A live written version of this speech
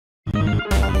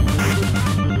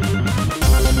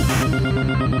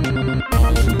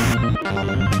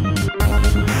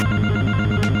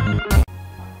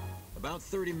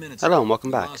30 minutes Hello ago, and welcome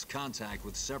we back. lost contact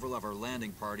with several of our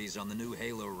landing parties on the new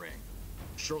Halo ring.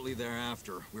 Shortly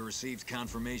thereafter, we received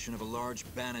confirmation of a large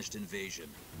Banished invasion.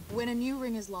 When a new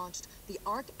ring is launched, the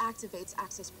Ark activates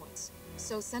access points,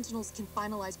 so Sentinels can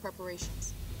finalize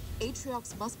preparations.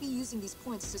 Atriox must be using these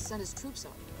points to send his troops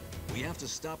up. We have to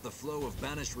stop the flow of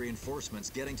Banished reinforcements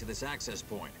getting to this access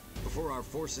point, before our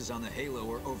forces on the Halo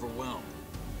are overwhelmed.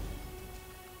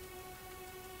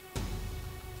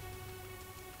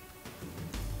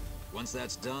 Once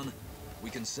that's done, we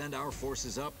can send our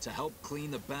forces up to help clean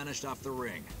the Banished off the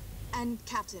ring. And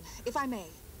Captain, if I may,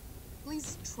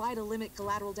 please try to limit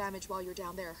collateral damage while you're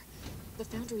down there. The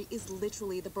Foundry is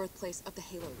literally the birthplace of the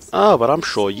Halos. Oh, but I'm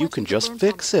sure you can just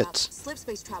fix it. Slip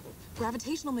space travel,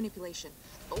 gravitational manipulation,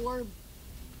 or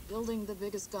building the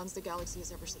biggest guns the galaxy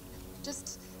has ever seen.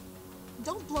 Just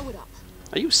don't blow it up.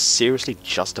 Are you seriously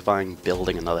justifying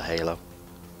building another Halo?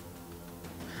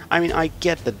 I mean, I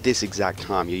get that this exact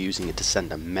time you're using it to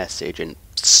send a message and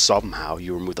somehow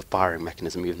you remove the firing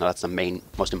mechanism, even though that's the main,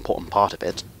 most important part of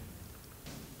it.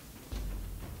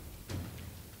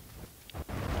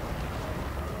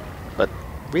 But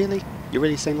really? You're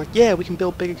really saying like, yeah, we can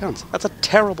build bigger guns? That's a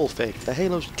terrible thing. The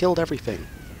Halos killed everything.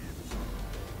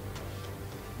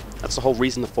 That's the whole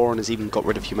reason the Foreigners even got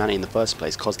rid of humanity in the first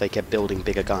place, because they kept building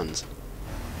bigger guns.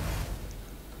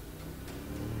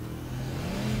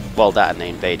 Well, that and they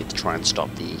invaded to try and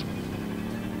stop the...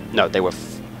 No, they were...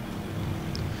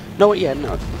 No, yeah,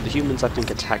 no. The humans, I think,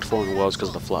 attacked foreign worlds because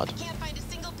of the flood. Can't find a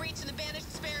single breach in the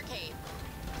Banished barricade.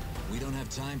 We don't have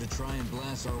time to try and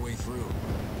blast our way through.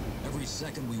 Every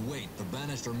second we wait, the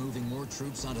Banished are moving more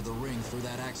troops onto the ring through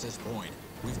that access point.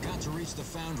 We've got to reach the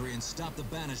Foundry and stop the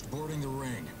Banished boarding the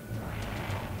ring.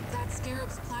 That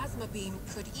Scarab's plasma beam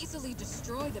could easily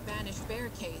destroy the Banished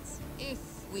barricades, if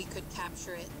we could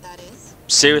capture it, that is.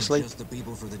 Seriously? Just the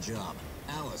people for the job.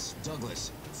 Alice,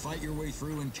 Douglas, fight your way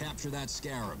through and capture that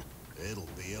Scarab. It'll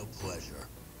be a pleasure.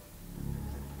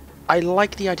 I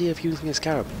like the idea of using a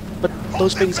Scarab, but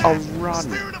those things are run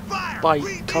by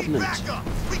Covenant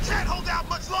We can't hold out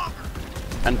much longer.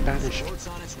 and Banished. It's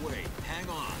on its way. Hang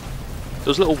on.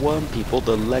 Those little worm people,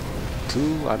 the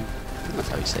Necro, I think that's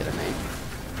how you say their name.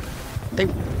 They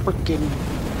freaking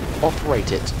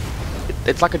operate it.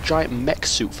 It's like a giant mech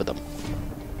suit for them.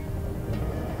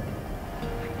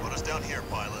 Put us down here,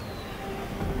 pilot.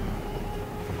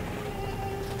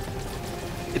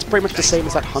 It's pretty much the same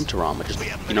as that Hunter armor, just,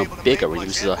 you know, bigger and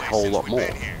uses a whole lot more.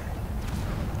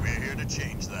 We're here to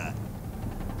change that.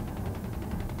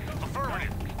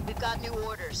 Affirmative. We've got new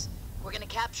orders. We're gonna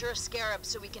capture a Scarab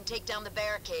so we can take down the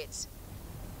barricades.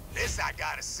 This I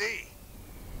gotta see.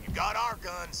 You got our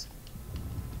guns.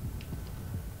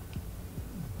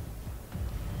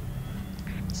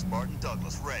 Spartan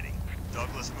Douglas ready.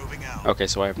 Douglas moving out. Okay,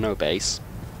 so I have no base.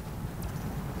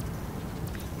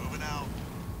 Moving out.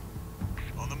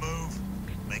 On the move.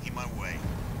 Making my way.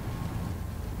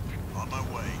 On my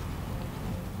way.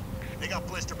 They got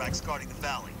blisterbacks guarding the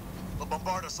valley. They'll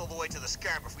bombard us all the way to the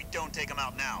Scarab if we don't take them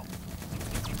out now.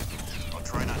 I'll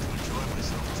try not to enjoy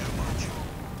myself too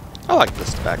much. I like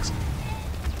blisterbacks.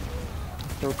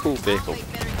 They're a cool vehicle.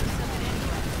 Wait, better do something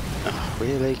anyway. Ugh,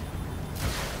 really?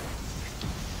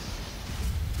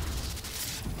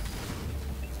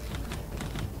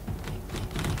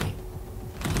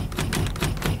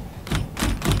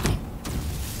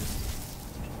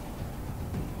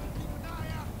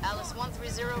 Alice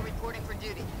 130 reporting for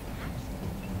duty.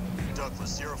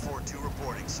 Douglas 042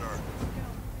 reporting, sir.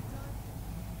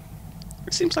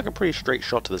 It seems like a pretty straight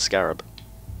shot to the Scarab.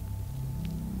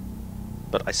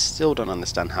 But I still don't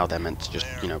understand how they're meant to just,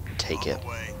 you know, take it.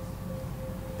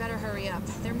 Better hurry up.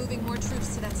 They're moving more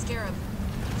troops to that Scarab.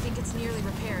 I think it's nearly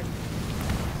repaired.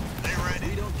 They If we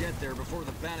ready? don't get there before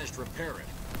the Banished repair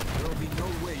it, there will be no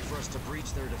way for us to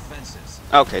breach their defenses.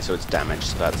 Okay, so it's damaged,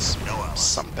 so that's No, Alice.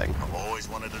 something. I've always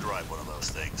wanted to drive one of those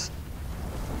things.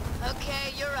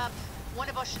 Okay, you're up. One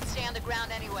of us should stay on the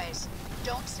ground anyways.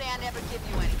 Don't say I never give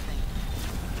you anything.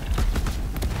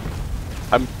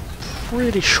 I'm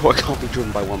pretty sure it can't be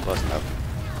driven by one person though.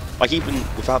 Like even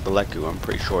without the Necro, I'm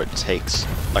pretty sure it takes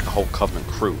like a whole Covenant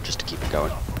crew just to keep it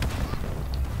going.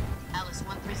 Alice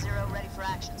 130 ready for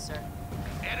action, sir.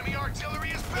 Enemy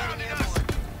artillery is Getting airborne.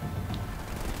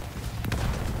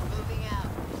 Moving out.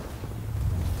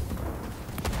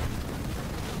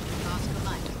 Oscar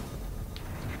Mike.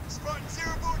 Spartan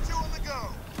 042 on the go.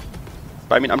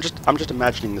 But I mean, I'm just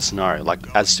imagining the scenario. Like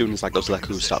as soon as like those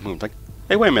Necros start moving, like,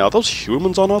 hey, wait a minute, are those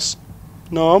humans on us?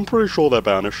 No, I'm pretty sure they're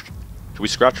Banished. Should we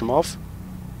scratch them off?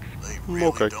 They really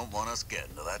Okay. don't want us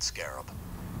getting to that Scarab.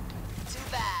 Too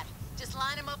bad. Just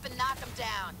line them up and knock them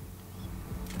down.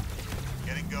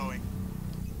 Getting going.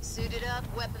 Suited up,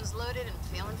 weapons loaded, and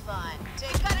feeling fine. They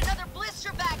got another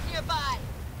blister back nearby!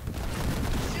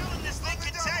 Shooting this thing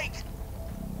can take!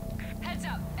 Heads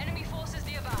up, enemy forces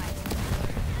nearby.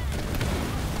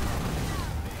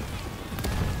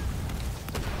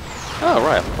 Oh,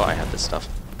 right, I thought I had this stuff.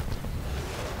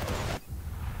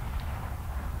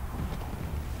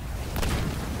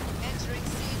 Entering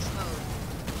siege mode.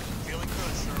 Feeling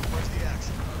good, sir. Where's the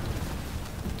action?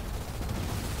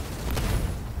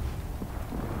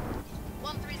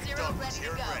 130 Douglas, ready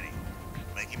here to and go. ready.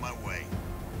 Making my way.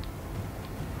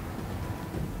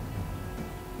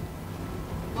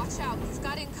 Watch out, you've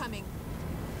got incoming.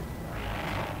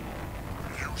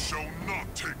 You shall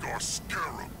not take our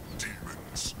scarab,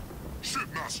 demons.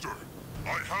 Shipmaster, I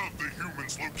have the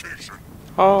human's location.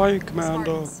 Hi, Commander.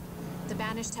 Spartans. The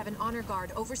Banished have an honor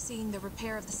guard overseeing the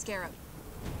repair of the Scarab.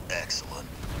 Excellent.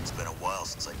 It's been a while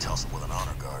since I tussled with an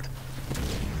honor guard.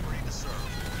 Free to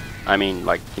serve. I mean,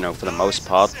 like, you know, for the most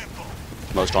part,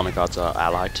 most honor guards are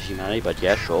allied to humanity, but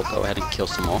yeah, sure, go ahead and kill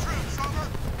some more.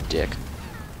 Dick.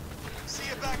 See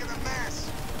you back in the mess.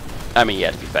 I mean,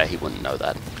 yeah, to be fair, he wouldn't know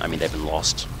that. I mean, they've been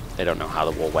lost. They don't know how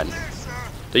the war went. There, sir.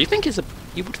 Do you think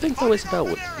you would think, though, Isabel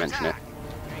would mention it?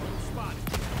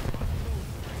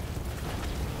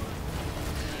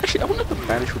 Actually, I wonder if the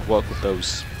Banished would work with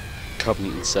those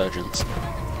Covenant insurgents.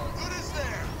 Good is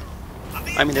there.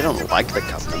 I mean, they don't like the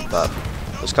Covenant, but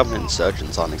those Covenant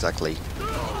insurgents aren't exactly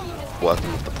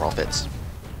working with the Prophets.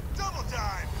 Double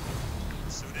time.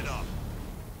 Suited up.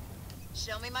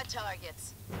 Show me my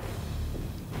targets.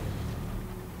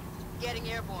 Getting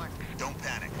airborne. Don't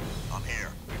panic. I'm here.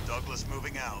 Douglas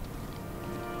moving out.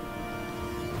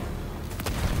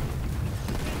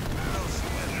 No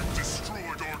sweat. You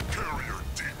destroyed our carrier,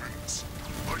 demons.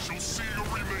 I shall see your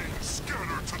remains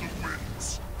scattered to the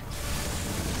winds.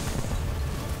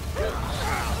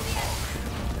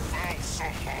 Val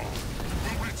Sahal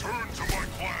will return to my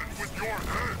clan with your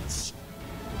heads.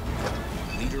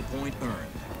 Leader point earned.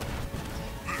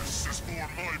 This is for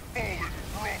my fallen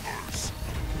brothers.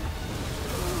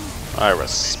 I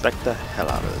respect the hell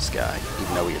out of this guy,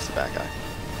 even though he is the bad guy.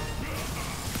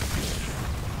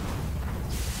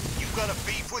 You got a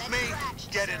beef with me?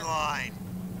 Get in line.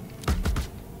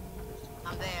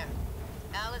 I'm there.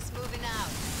 Alice moving out.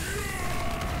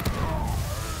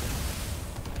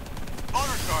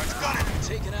 Honor guards, got it.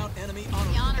 Taking out enemy The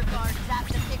honor. honor guard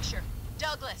tapped the picture.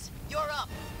 Douglas, you're up.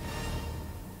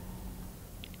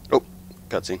 Oh,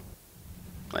 cutscene.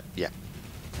 Yeah.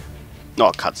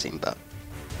 Not a cutscene, but...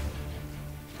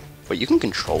 Wait, you can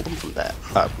control them from there?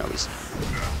 Oh, no, he's...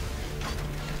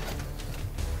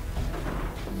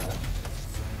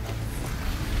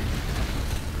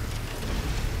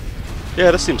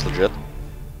 Yeah, this seems legit.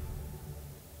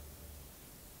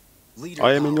 Leader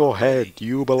I am in your power head. ready.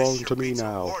 You belong This to me ship beats a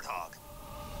now. warthog.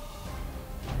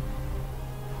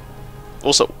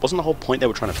 Also, wasn't the whole point they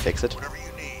were trying to fix it? Whatever you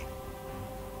need.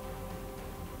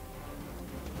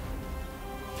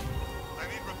 I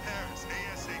need repairs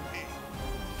ASAP.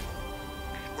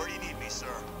 Where do you need me, sir?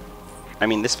 I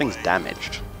mean, this thing's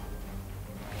damaged.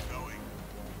 Going.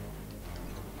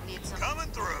 Need some. Coming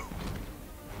through.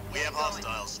 We have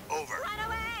hostiles. Over. Run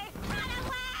away! Run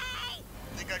away!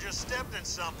 Think I just stepped in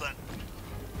something.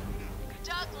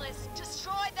 Douglas,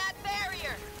 destroy that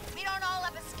barrier! We don't all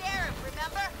have a scarab,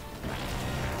 remember?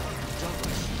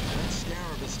 Douglas, that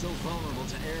Scarab is still vulnerable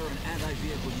to air and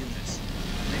anti-vehicle units.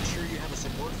 Make sure you have a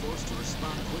support force to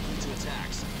respond quickly to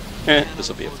attacks.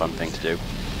 This'll be a fun thing to do.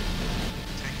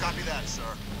 Copy that, sir.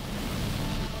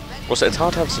 Also, it's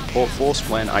hard to have a support force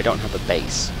when I don't have a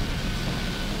base.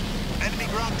 Enemy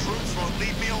ground troops won't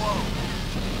leave me alone.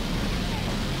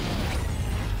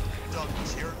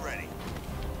 Douglas here and ready.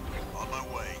 On my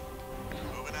way.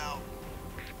 Moving out.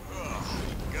 Ugh.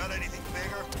 Got anything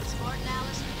bigger? Spartan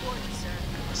Alice reporting, sir.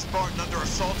 Spartan under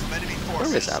assault from enemy forces.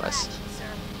 Where is Alice? Action, sir.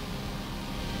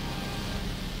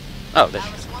 Oh, there she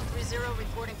Alice is. 130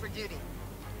 reporting for duty.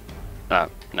 Oh,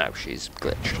 no, she's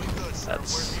glitched. Doing good, sir.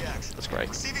 That's- Where's the action? that's great.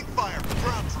 Receiving fire from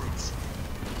ground troops.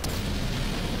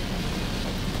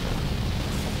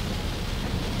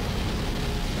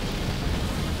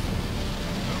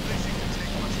 Don't think she can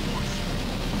take much more.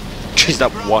 Jeez,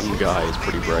 that one guy is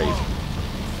pretty brave.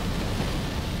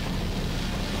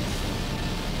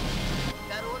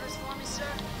 Got orders for me, sir?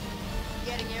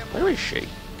 Getting airborne. Where is she?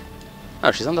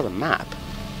 Oh, she's under the map.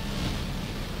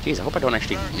 Jeez, I hope I don't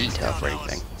actually need her for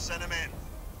anything. Send him in.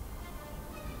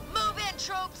 Move in,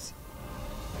 troops!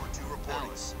 Or two reporting.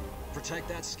 Alice, protect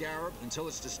that Scarab until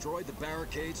it's destroyed the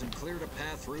barricades and cleared a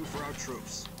path through for our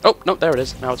troops. Oh, no, there it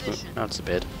is. Now it's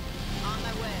disappeared. On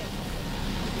my way.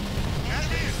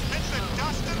 Enemy is in the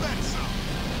dust and then some.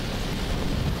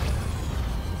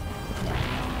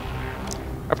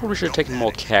 Probably should have taken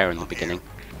more care in the beginning.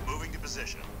 Moving to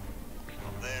position.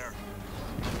 I'm there.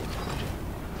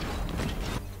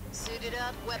 Suited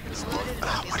up, weapons loaded, and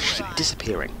Oh, why is she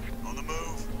disappearing? On the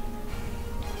move.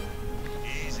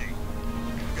 Easy.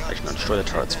 Actually, no, destroy the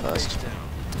turrets first.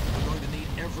 We're going to need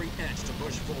every inch to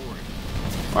push forward.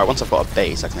 Alright, once I've got a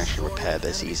base, I can actually repair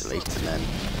this easily, and then... Need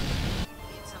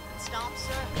something stomped,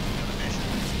 sir?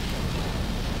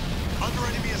 Under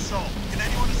enemy assault. Can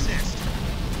anyone assist?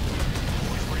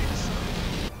 Always ready to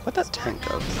serve. Where'd that tank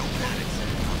go? No panic, sir.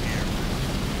 I'm here.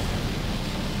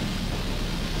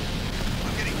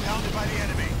 I'm getting pounded by the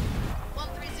enemy.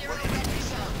 130, Where do you need me,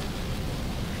 sir?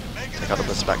 Make it Take out the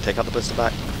blister back, take out the blister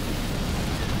back.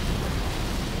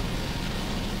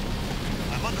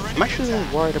 I'm under enemy I'm actually a attack.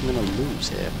 little worried I'm gonna lose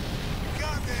here.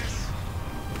 Got this.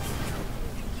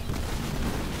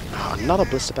 Oh, another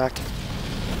blister back.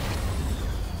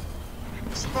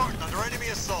 Spartan under enemy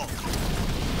assault.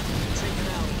 Taking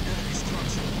out an enemy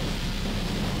structure.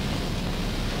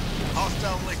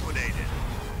 Hostile liquidated.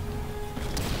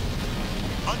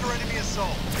 Under enemy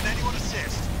assault. Can anyone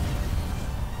assist?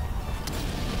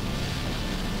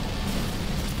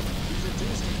 We've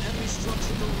reduced an enemy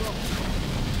structure to rubble.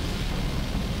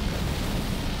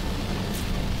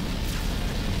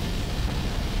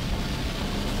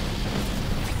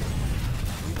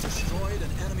 We've destroyed an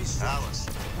enemy structure. Alice,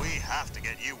 we have to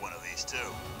get you one of these too.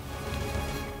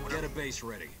 Get a base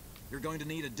ready. You're going to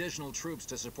need additional troops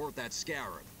to support that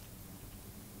scarab.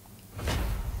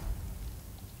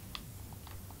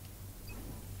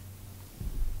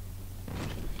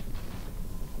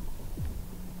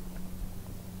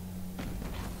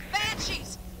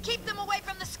 Banshees! Keep them away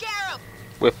from the scarab!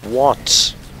 With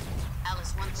what?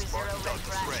 Alice 130 Spartan ready Douglas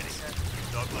for action, ready. sir.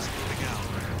 Douglas moving out.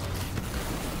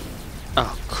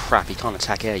 Oh crap, he can't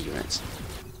attack air units.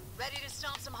 Ready to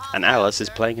stomp some And hostiles, Alice is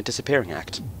sir. playing a disappearing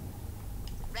act.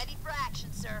 Ready for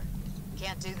action, sir.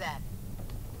 Can't do that.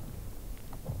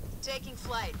 Taking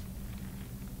flight.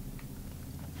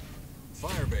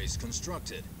 Firebase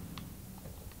constructed.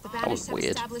 The was Banished have weird.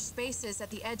 established bases at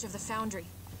the edge of the foundry.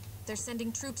 They're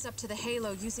sending troops up to the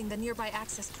Halo using the nearby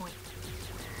access point.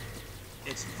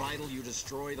 It's vital you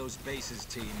destroy those bases,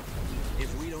 team.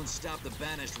 If we don't stop the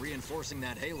Banished reinforcing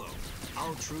that halo,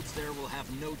 our troops there will have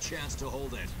no chance to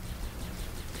hold it.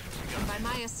 And by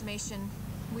my estimation,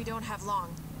 we don't have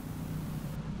long.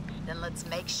 Then let's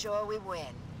make sure we win.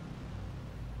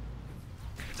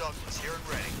 Douglas here and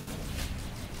ready.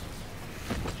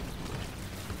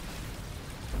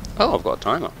 Oh, I've got a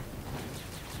timer.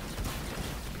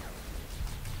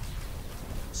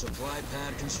 Supply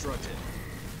pad constructed.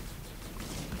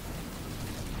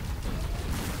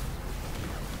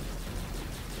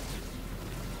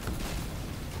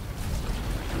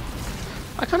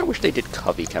 I kind of wish they did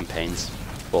Covey campaigns,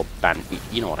 or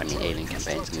you know what I mean, alien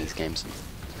campaigns in these games.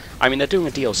 I mean, they're doing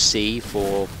a DLC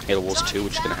for Halo Wars 2,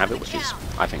 which is going to have it, which is,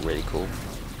 I think, really cool.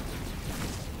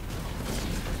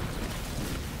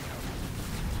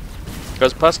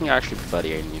 Because personally, I actually prefer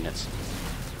the alien units.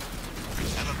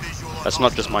 Have a visual on That's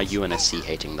not just my hostiles. UNSC Over.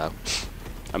 hating, though.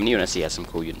 I mean, UNSC has some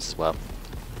cool units as well.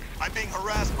 I'm being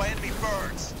harassed by enemy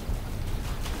birds.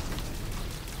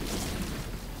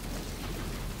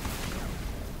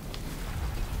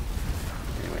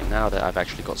 Anyway, now that I've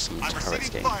actually got some I'm turrets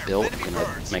receiving getting fire from built, I'm enemy going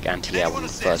birds. to make Can anti-air anyone one of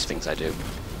the assist? first things I do.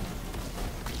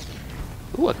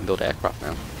 Ooh, I can build aircraft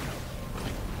now.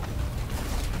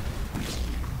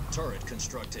 Turret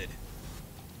constructed.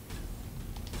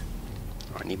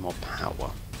 Oh, I need more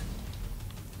power.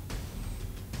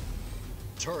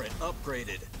 Turret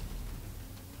upgraded.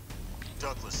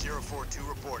 Douglas 042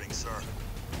 reporting, sir.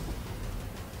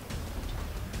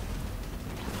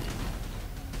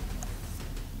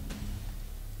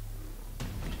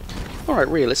 Alright,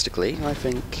 realistically, I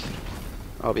think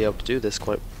I'll be able to do this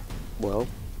quite well.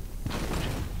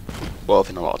 Well,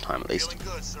 within a lot of time at least.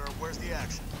 Feeling good, sir. Where's the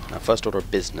action? Now, first order of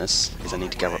business is I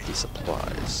need to gather up these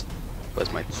supplies.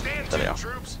 Where's my... Stand There they to, are.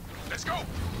 troops. Let's go.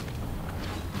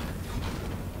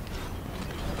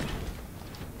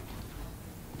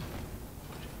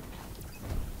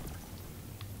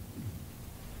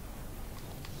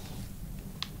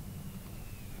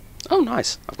 Oh,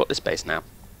 nice. I've got this base now.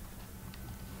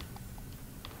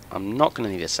 I'm not going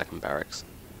to need a second barracks.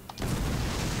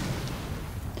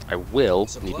 I will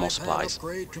need more Pad supplies.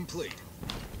 upgrade complete.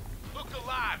 Look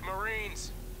alive,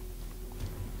 Marines.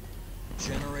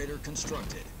 Generator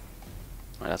constructed.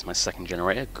 Right, that's my second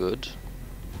generator. Good.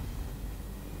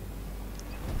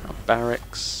 Now,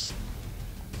 barracks.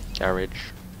 Garage.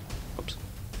 Oops.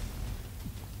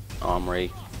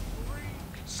 Armory.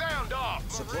 Sound off.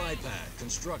 Supply pad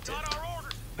constructed. Got our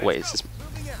orders. Wait, is this...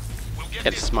 We'll get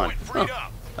Yeah, this is mine. point freed Oh.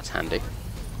 up. That's handy.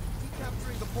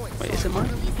 Wait, is it mine?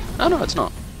 Oh no, it's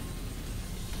not.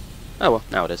 Oh well,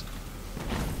 now it is.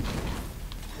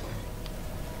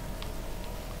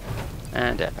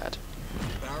 And airpad.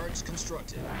 Barracks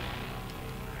constructed.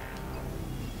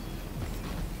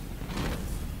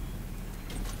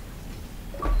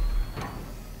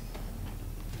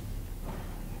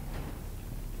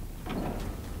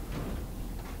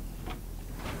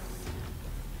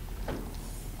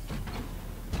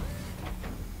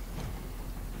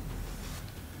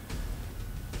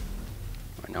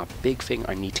 Right now, big thing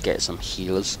I need to get some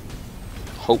healers.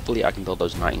 Hopefully I can build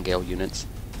those Nightingale units.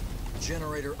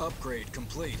 Generator upgrade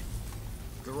complete.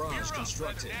 Garage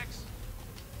constructed.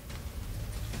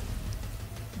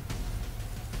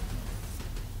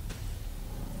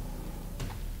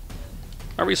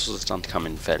 My resources are starting to come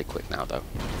in fairly quick now though.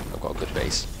 I've got a good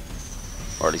base.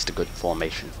 Or at least a good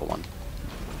formation for one.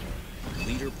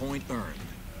 Leader point earned.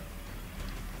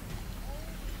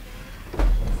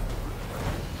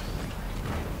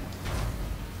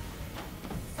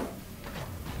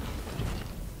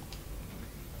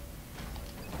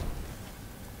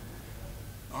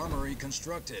 Armory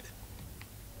constructed.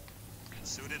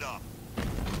 Suited up.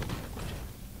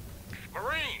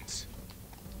 Marines!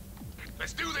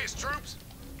 Let's do this, troops!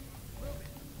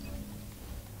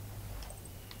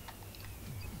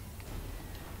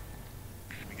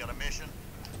 We got a mission.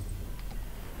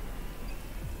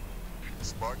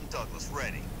 Spartan Douglas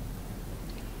ready.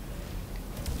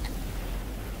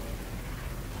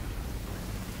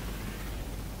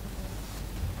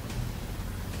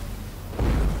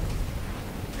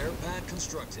 Airpad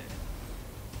constructed.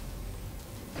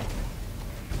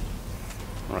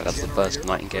 Alright, that's the first Generator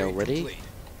Nightingale upgrade ready. complete.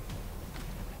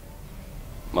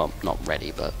 Well, not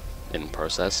ready, but in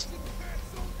process.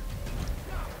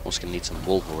 Also gonna need some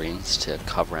Wolverines to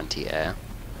cover anti-air.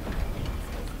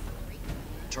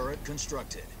 Turret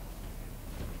constructed.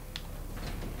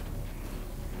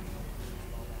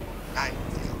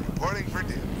 Nightingale reporting for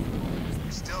duty.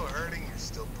 You're still hurting, you're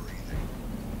still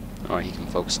breathing. Alright, he can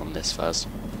focus on this first.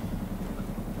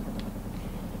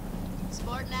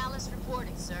 Spartan Alice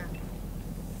reporting, sir.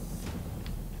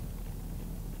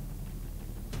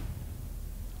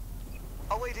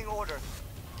 Awaiting order.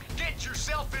 Get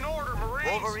yourself in order,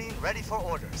 Marines! Wolverine ready for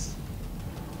orders.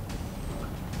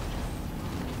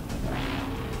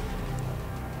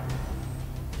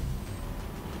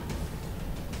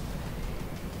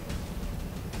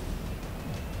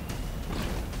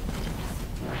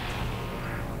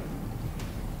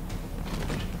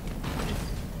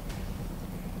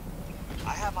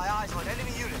 I have my eyes on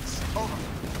enemy units. Over.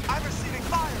 I'm receiving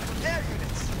fire from air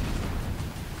units.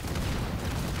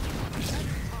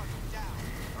 Enemy target down.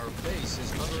 Our base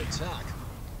is under attack.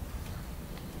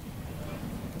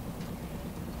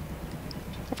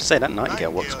 I have to say, that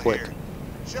Nightingale works quick. Here.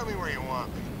 Show me where you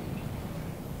want me.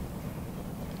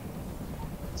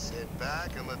 Sit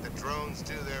back and let the drones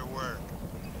do their work.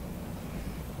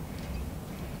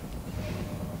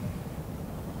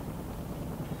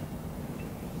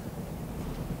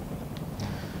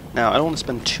 Now, I don't want to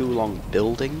spend too long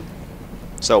building,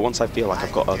 so once I feel like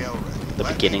I've got the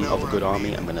beginning of a good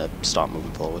army, I'm going to start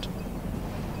moving forward.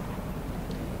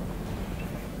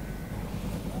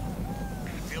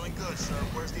 Feeling good, sir.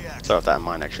 Where's the action? So with that in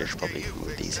mind, actually, I should probably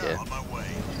move these here. On my way.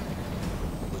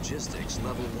 Logistics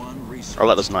level 1 research. I'll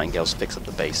let those Nightingales fix up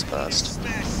the base first.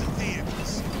 Smash some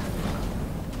vehicles.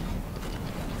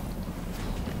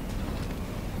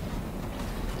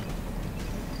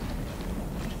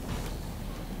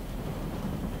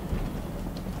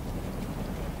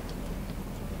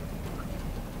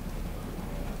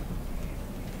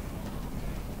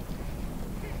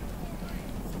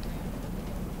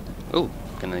 Ooh,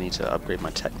 gonna need to upgrade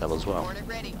my tech level as well. Hornet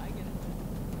ready.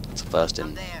 It's a first I'm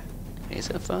in... there. Is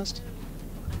it a first?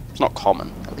 It's not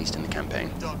common, at least in the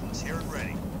campaign. Douglas here and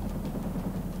ready.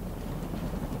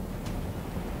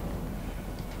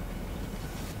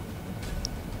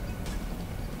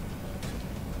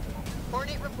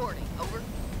 Hornet reporting. Over.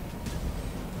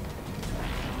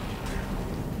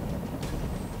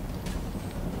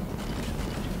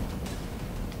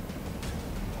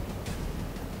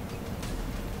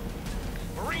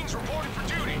 Marines reporting for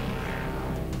duty!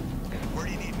 Where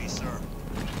do you need me, sir?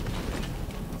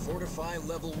 Fortify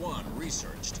level 1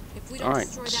 researched. If we don't Alright,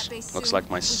 destroy that base looks soon, like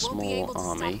my we won't be small able to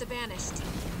army. stop the Banished.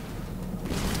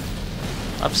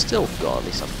 I've still got at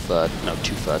least a third, no,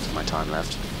 2/3 of my time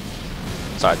left.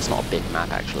 Sorry, it's not a big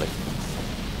map actually.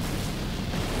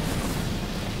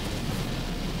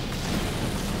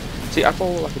 See, I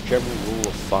follow like a general rule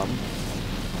of thumb,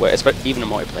 where even in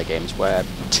multiplayer games, where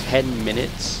 10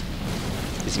 minutes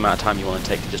is the amount of time you want to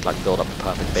take to just like build up a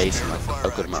perfect base and like a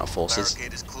good amount of forces.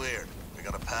 Barricade is cleared. We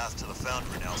got a path to the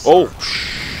foundry now, Oh sir.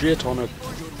 shit on a...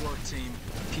 Good work, team.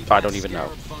 Keep I that don't even know.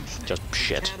 scarab functioning. Just We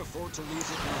shit. can't afford to lose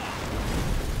it now.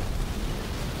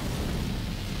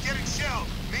 Getting shelled.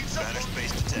 Need some. Banished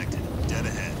base detected. Dead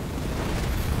ahead.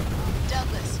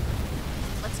 Douglas,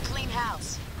 let's clean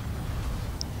house.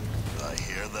 I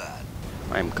hear that.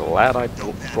 I'm glad I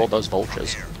Don't panic. brought those I'm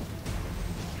vultures here.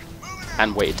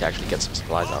 and waited to actually get some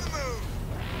supplies On up. the move.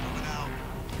 Moving out.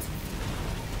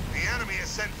 The enemy has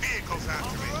sent vehicles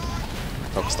after me.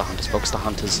 Focus the hunters, focus the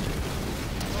hunters.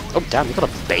 Oh damn, you got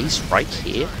a base right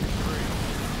here?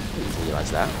 Didn't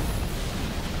realize that.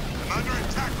 I'm under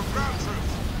attack from ground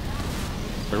troops.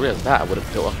 If I realized that, I would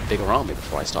have built a bigger army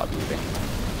before I started moving.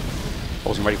 I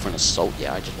wasn't ready for an assault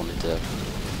yet, I just wanted to,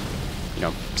 you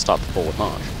know, start the forward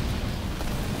march.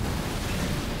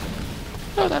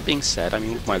 Oh, that being said, I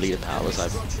mean, with my leader powers,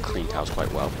 I've cleaned house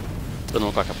quite well. Doesn't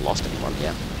look like I've lost anyone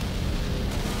yet.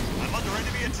 I'm under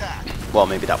enemy attack. Well,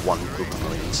 maybe that one group of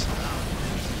Marines.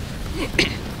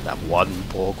 That one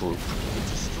poor group.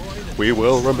 We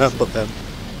will remember them.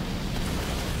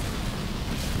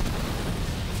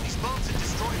 These bombs have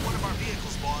destroyed one of our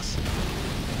vehicles, boss.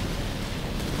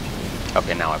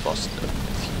 Okay, now I've lost a few.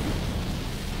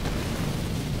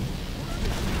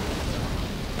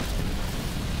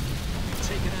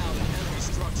 Taking out an enemy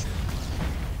structure.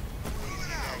 Easy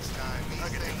next time. These I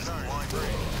can do things this aren't blind free.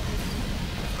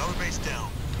 range. Another base down.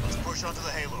 Let's push onto the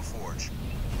Halo Forge.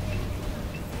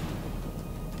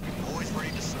 Always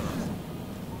ready to serve.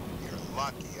 You're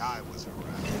lucky I was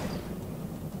around.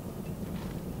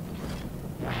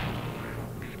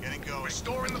 Getting going.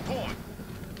 Restoring the point.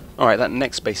 Alright, that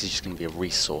next base is just going to be a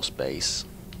resource base.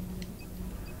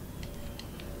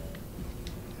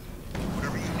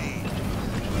 Whatever you need.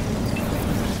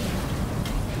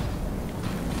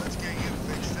 Let's get you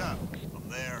fixed up. I'm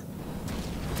there.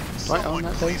 Do I own Someone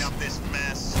that clean base? up this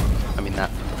mess. I mean, that...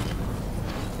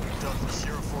 Douglas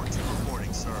 042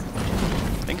 reporting, sir.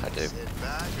 I think I do. Sit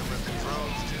back and let the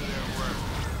drones do their work.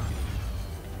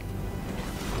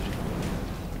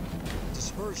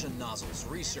 Dispersion nozzles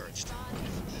researched.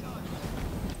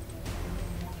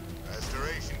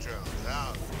 Restoration drones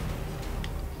out.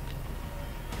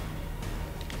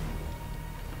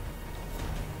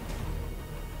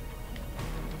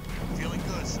 Feeling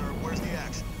good, sir. Where's the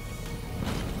action?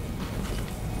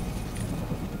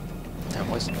 That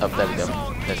was... Oh, there we go.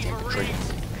 There's the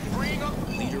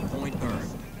infantry. Leader point earned.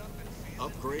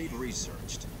 Upgrade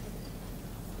researched.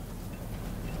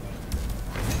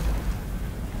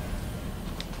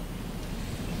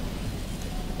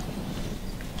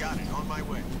 Got it. On my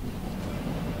way.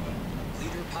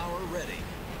 Leader power ready.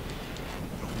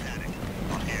 Don't panic.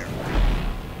 I'm here.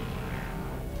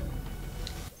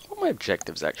 What are my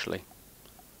objectives, actually?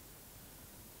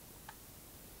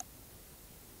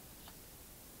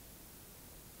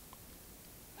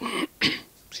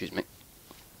 Excuse me.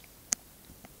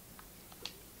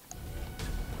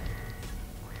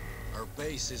 Our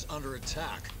base is under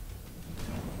attack.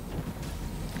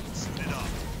 Suit it up.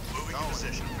 Moving to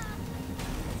position.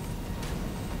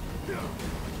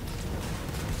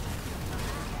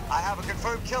 I have a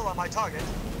confirmed kill on my target.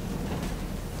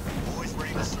 Always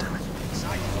ready to serve.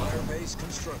 Fire base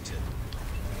constructed.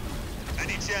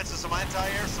 Any chance of some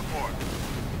anti-air support?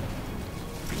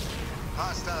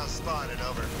 Hostile spotted,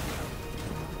 over.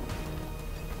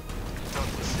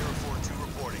 Douglas 042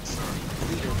 reporting, sir.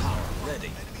 Leader power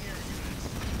ready.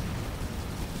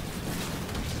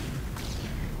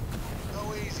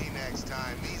 Go easy next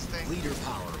time. These things. Leader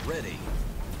power ready.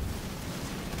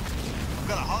 I've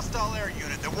got a hostile air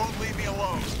unit that won't leave me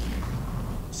alone.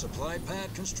 Supply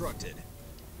pad constructed.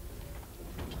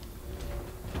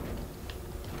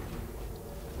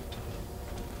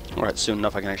 Alright, soon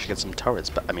enough I can actually get some turrets,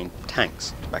 but I mean,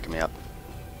 tanks backing me up.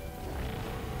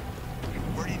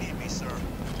 Where do you need me, sir?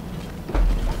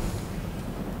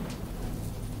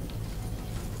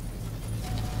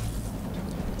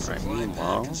 Right, Supply pad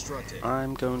meanwhile, constructed.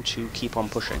 I'm going to keep on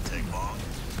pushing. Won't take long.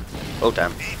 Oh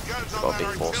damn, Need guns on got a that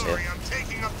big force artillery. here. I'm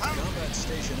taking a pound. Combat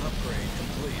station upgrade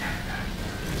complete.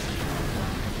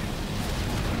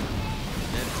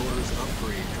 Headquarters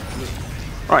upgrade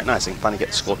complete. Alright, nice, I can finally get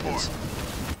the Scorpions.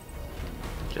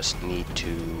 Just need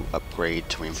to upgrade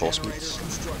to Generator reinforcements.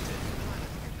 constructed.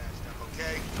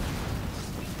 Okay.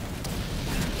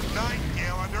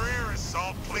 Nightingale under air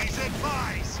assault. Please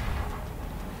advise.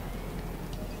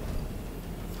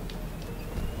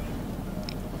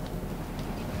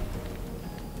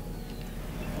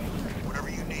 Whatever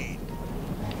you need.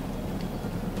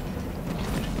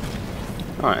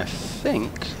 Alright, I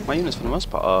think my units for the most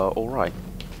part are alright.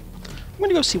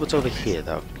 gonna go see what's over here,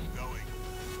 though. Going.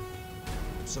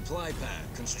 Supply pad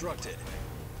constructed.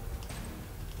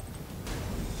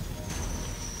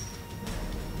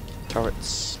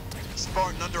 Turrets.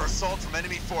 Spartan under assault from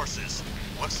enemy forces.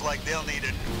 Looks like they'll need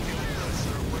it.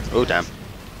 Oh, damn.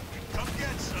 Come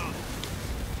get some.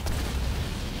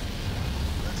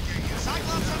 Let's get you.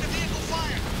 Cyclops under vehicle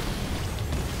fire.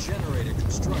 Generator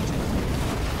constructed.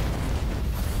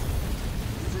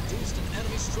 We've reduced an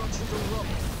enemy structure to rubble.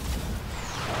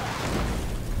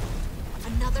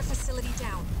 Another facility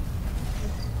down.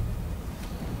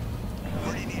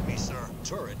 Where do you need me, sir?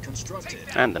 Turret constructed.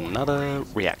 And another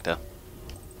reactor.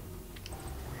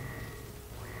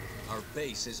 Our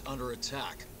base is under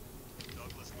attack.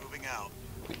 Douglas moving out.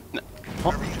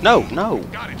 Oh, no, no!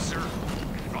 Got it, sir.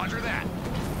 Roger that.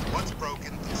 What's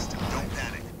broken? Don't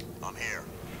panic. I'm here.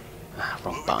 Ah,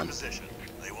 wrong Moving to button. position.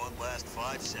 They won't last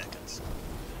 5 seconds.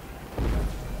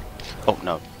 Oh,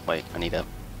 no. Wait, I need a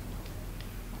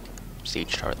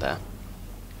siege turret there.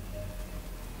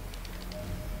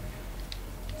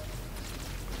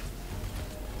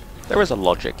 There is a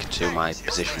logic to my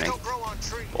positioning, Don't grow on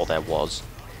trees. or there was.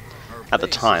 Our At the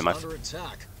base time, is I under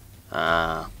attack.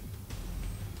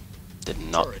 did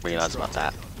not Turret realize about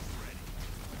that.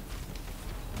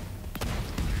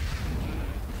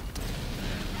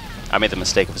 I made the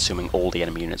mistake of assuming all the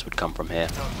enemy units would come from here.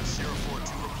 Douglas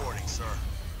 042 reporting, sir.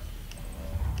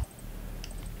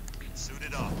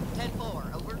 Suited up.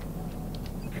 10-4, over.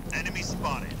 Enemy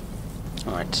spotted.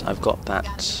 Alright, I've got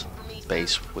that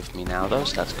base with me now, though,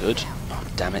 so that's good. Oh,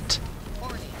 damn it.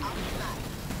 Horny, outside.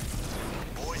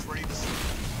 Boys ready to shoot.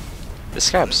 The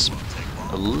Scab's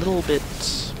a little bit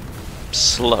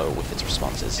slow with its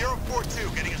responses. 042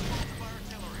 getting us fire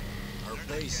artillery. Our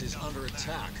base is under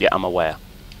attack. Yeah, I'm aware.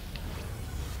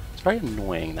 It's very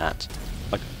annoying that,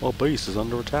 like, well, base is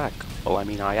under attack. Well, I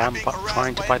mean, I am Being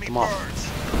trying to harassed by fight them enemy off.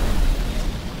 birds.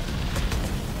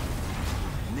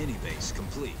 Mini base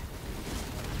complete.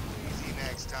 Easy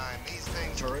next time. These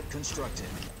things. Turret constructed.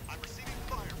 I'm receiving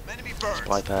fire from enemy birds.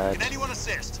 Supply pad. Can anyone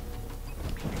assist?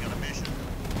 We got a mission.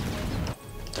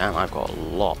 Damn, I've got a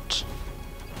lot.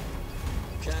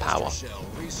 Canister Power. shell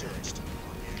researched.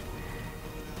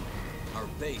 Our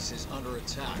base is under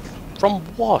attack. From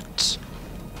what?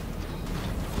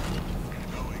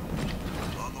 Going.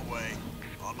 On the way.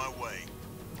 On my way.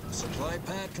 Supply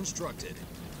pad constructed.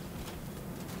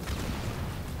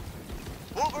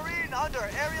 Wolverine under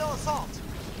aerial assault.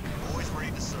 Boys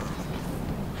ready to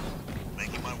serve.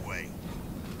 Making my way.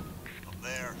 I'm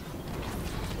there.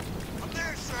 I'm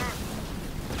there, sir.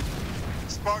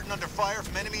 Spartan under fire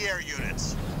from enemy air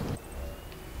units.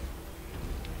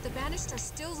 The Banished are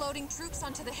still loading troops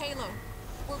onto the Halo.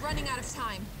 We're running out of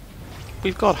time.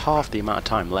 We've got half the amount of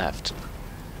time left.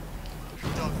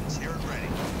 Douglas here and ready.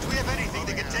 Do we have anything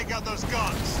that can take out those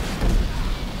guns?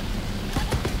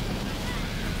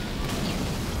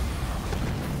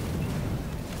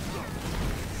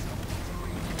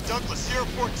 Douglas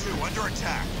 042 under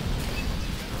attack.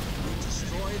 We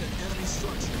destroyed an enemy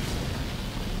structure.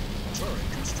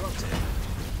 Turret constructed.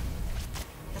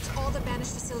 That's all the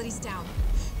Banished facilities down.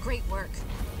 Great work.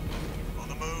 On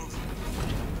the move.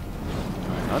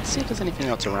 Alright, let's see if there's anything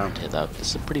else around here, though. This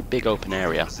is a pretty big open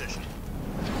area. Position.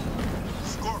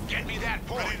 Scorpion. Get me that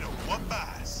point. Ready to whoop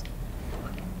ass.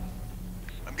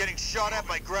 I'm getting shot at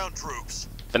by ground troops.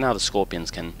 But now the Scorpions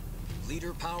can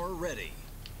Leader power ready.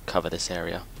 cover this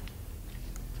area.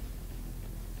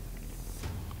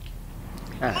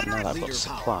 And now that I've got Leader power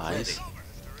supplies. ready.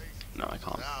 No, I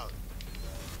can't. Out.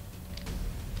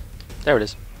 There it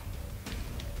is.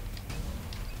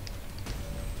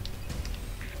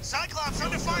 Cyclops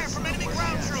under fire from enemy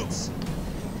ground troops.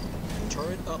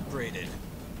 Turret upgraded.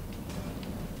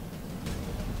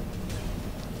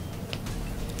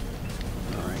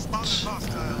 Spotted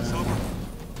hostiles, over.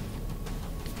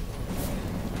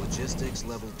 Logistics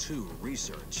level 2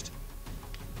 researched.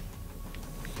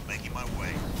 Making my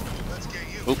way. Let's get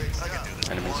you Oop. fixed I can up. do this.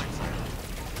 Enemies.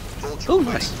 Vulture Ooh,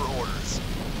 waiting nice. for orders.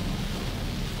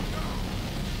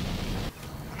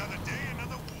 Another day,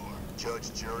 another war.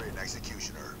 Judge, jury, and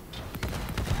executioner.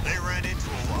 They ran into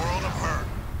a world of hurt.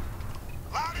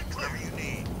 Loud and clear. Whatever you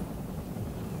need.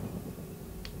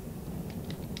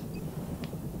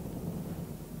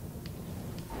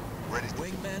 Ready to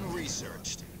Wingman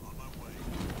researched. on my way.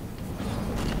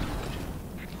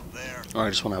 I'm there. Alright, I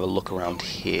just want to have a look around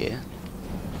here.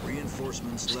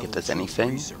 Reinforcements See if level there's 2 anything.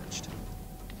 researched.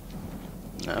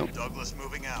 No. Douglas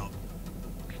moving out.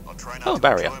 I'll try not Oh, to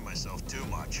barrier. enjoy myself too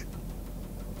much.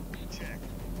 Check.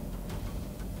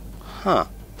 Huh.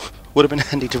 Would have been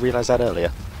handy to realize that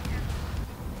earlier.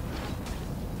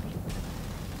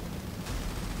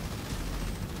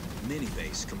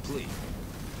 complete.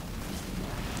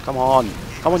 Come on.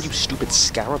 Come on, you stupid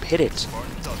scarab. Hit it.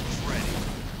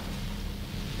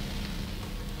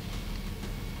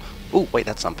 Ooh, wait,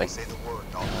 that's something. Say the word,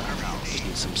 and I'll move your house. Just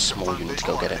need some small units to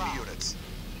go get it. Heavy units.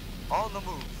 On the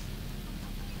move.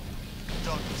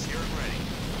 Douglas here and ready.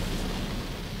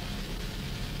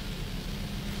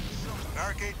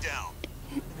 Barricade down.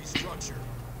 Enemy structure.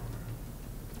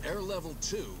 Air level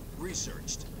 2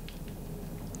 researched.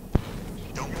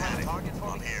 Don't panic.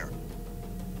 I'm here.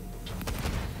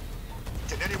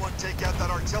 Can anyone take out that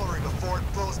artillery before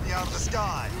it blows me out of the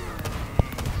sky?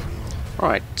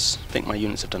 Alright, I think my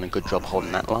units have done a good job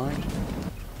holding that line.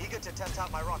 Eager to test out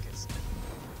my rockets.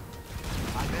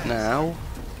 Now,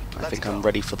 I think I'm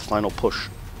ready for the final push.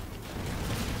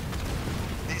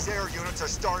 These air units are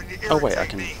starting to irritate Oh wait, I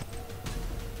can... me.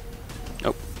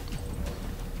 Nope.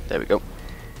 There we go.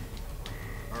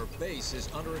 Our base is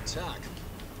under attack.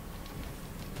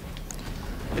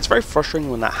 It's very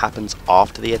frustrating when that happens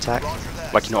after the attack.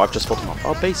 Like, you know, I've just told them off.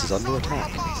 Our base is under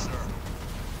attack.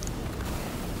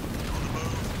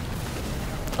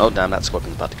 Oh damn, that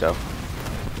squadron's about to go.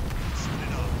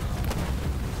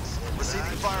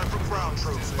 Receiving fire from ground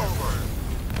troops. Over.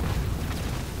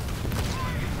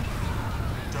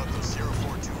 Douglas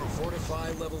 042.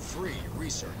 Fortify level 3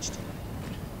 researched.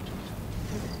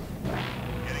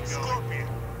 Getting Scorpion.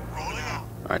 Rolling out.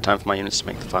 Alright, time for my units to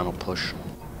make the final push.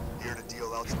 Here to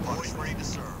deal out some punishment. Ready to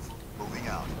serve. Moving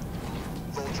out.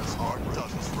 Vultures hard.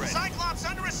 Douglas ready. Cyclops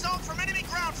under assault from enemy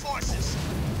ground forces.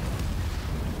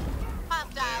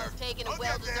 Hostiles taking a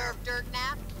well-deserved dirt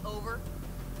nap. Over.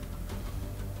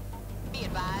 Be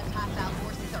advised, hostile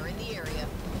forces are in the area.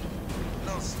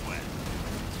 No sweat.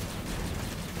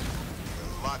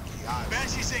 Lucky I.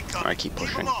 Banshee's incoming. Alright, keep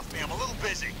pushing. Keep 'em off me. I'm a little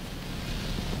busy.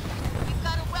 We've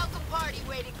got a welcome party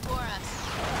waiting for us.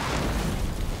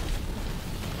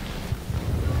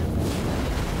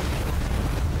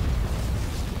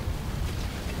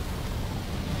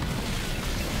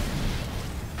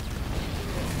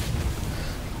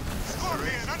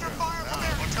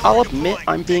 I'll admit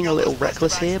I'm being a little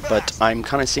reckless here, but I'm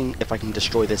kind of seeing if I can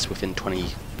destroy this within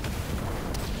 20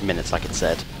 minutes, like it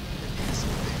said.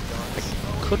 I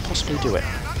could possibly do it.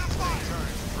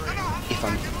 If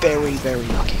I'm very, very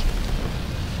lucky.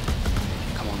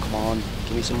 Come on, come on.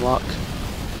 Give me some luck.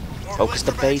 Focus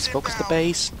the base, focus the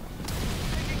base.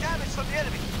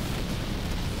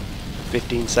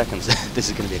 15 seconds. This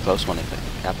is going to be a close one if it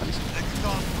happens.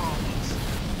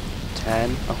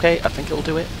 10. Okay, I think it'll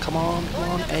do it. Come on, come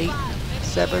on. 8,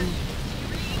 7.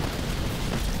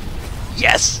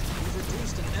 Yes!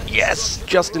 Yes!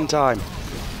 Just in time.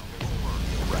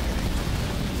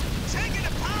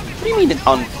 What do you mean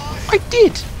I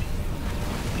did!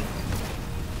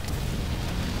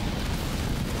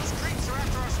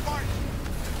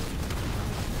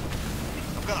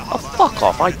 Oh, fuck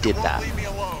off. I did that.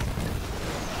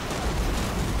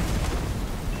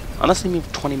 Unless they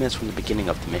move 20 minutes from the beginning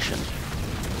of the mission.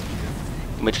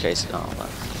 In which case, oh well.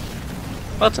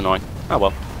 Well, that's annoying. Oh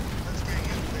well.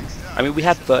 I mean, we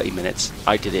had 30 minutes.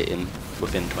 I did it in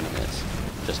within 20 minutes.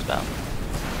 Just about.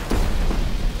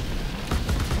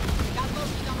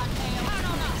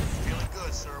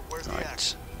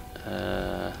 Right.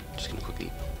 Just gonna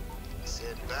quickly...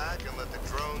 Sit back and let the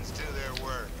drones do their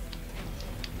work.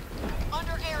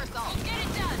 Under air assault. Get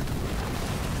it done.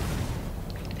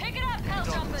 Pick it up, hell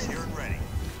Douglas jumpers. here and ready.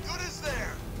 Good as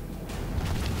there.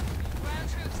 Ground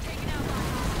troops taken out by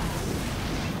hostiles.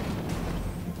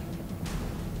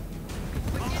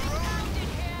 We're getting pounded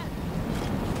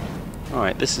here.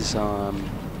 Alright, this is,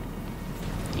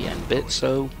 the end bit,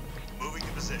 so... Moving to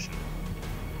position.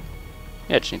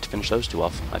 Yeah, just need to finish those two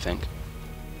off, I think.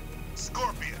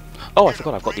 Scorpion. Oh, I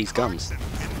forgot I've got these guns.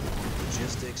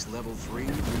 Logistics level 3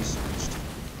 researched.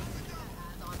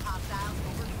 On hostiles.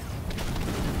 Over.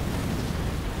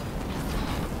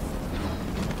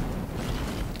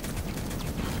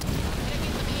 Enemy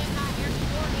command not here to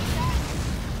coordinate that.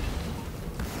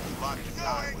 Lucky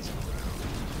I was around.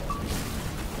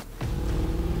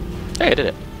 Hey, I did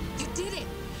it. You did it!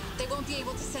 They won't be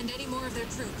able to send any more of their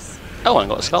troops. Oh, and I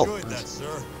got a skull. Enjoyed that,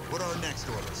 sir. What are our next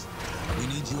orders? We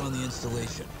need you on the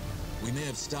installation. We may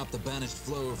have stopped the banished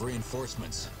flow of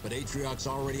reinforcements, but Atriox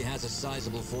already has a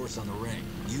sizable force on the ring.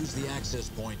 Use the access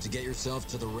point to get yourself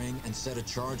to the ring and set a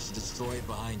charge to destroy it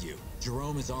behind you.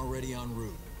 Jerome is already en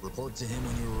route. Report to him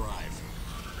when you arrive.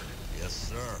 Yes,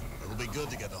 sir. It'll be good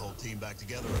to get the whole team back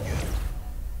together again.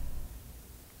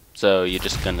 So you're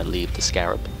just gonna leave the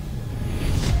scarab.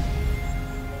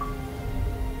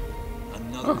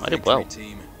 Another Oh, I did well. victory,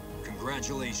 team.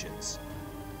 Congratulations.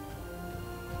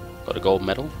 Got a gold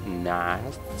medal.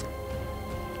 Nice.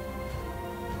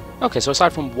 Okay, so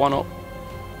aside from one up...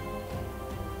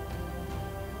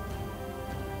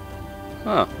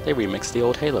 Huh, they remixed the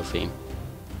old Halo theme.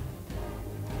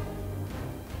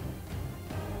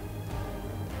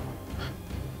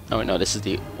 Oh wait, no, this is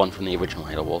the one from the original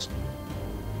Halo Wars.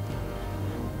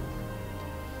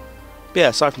 But yeah,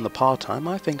 aside from the part-time,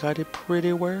 I think I did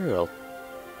pretty well.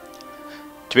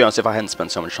 To be honest, if I hadn't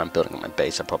spent so much time building up my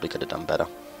base, I probably could have done better.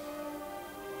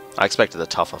 I expected a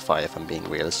tougher fight if I'm being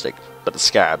realistic, but the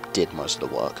Scarab did most of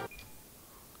the work.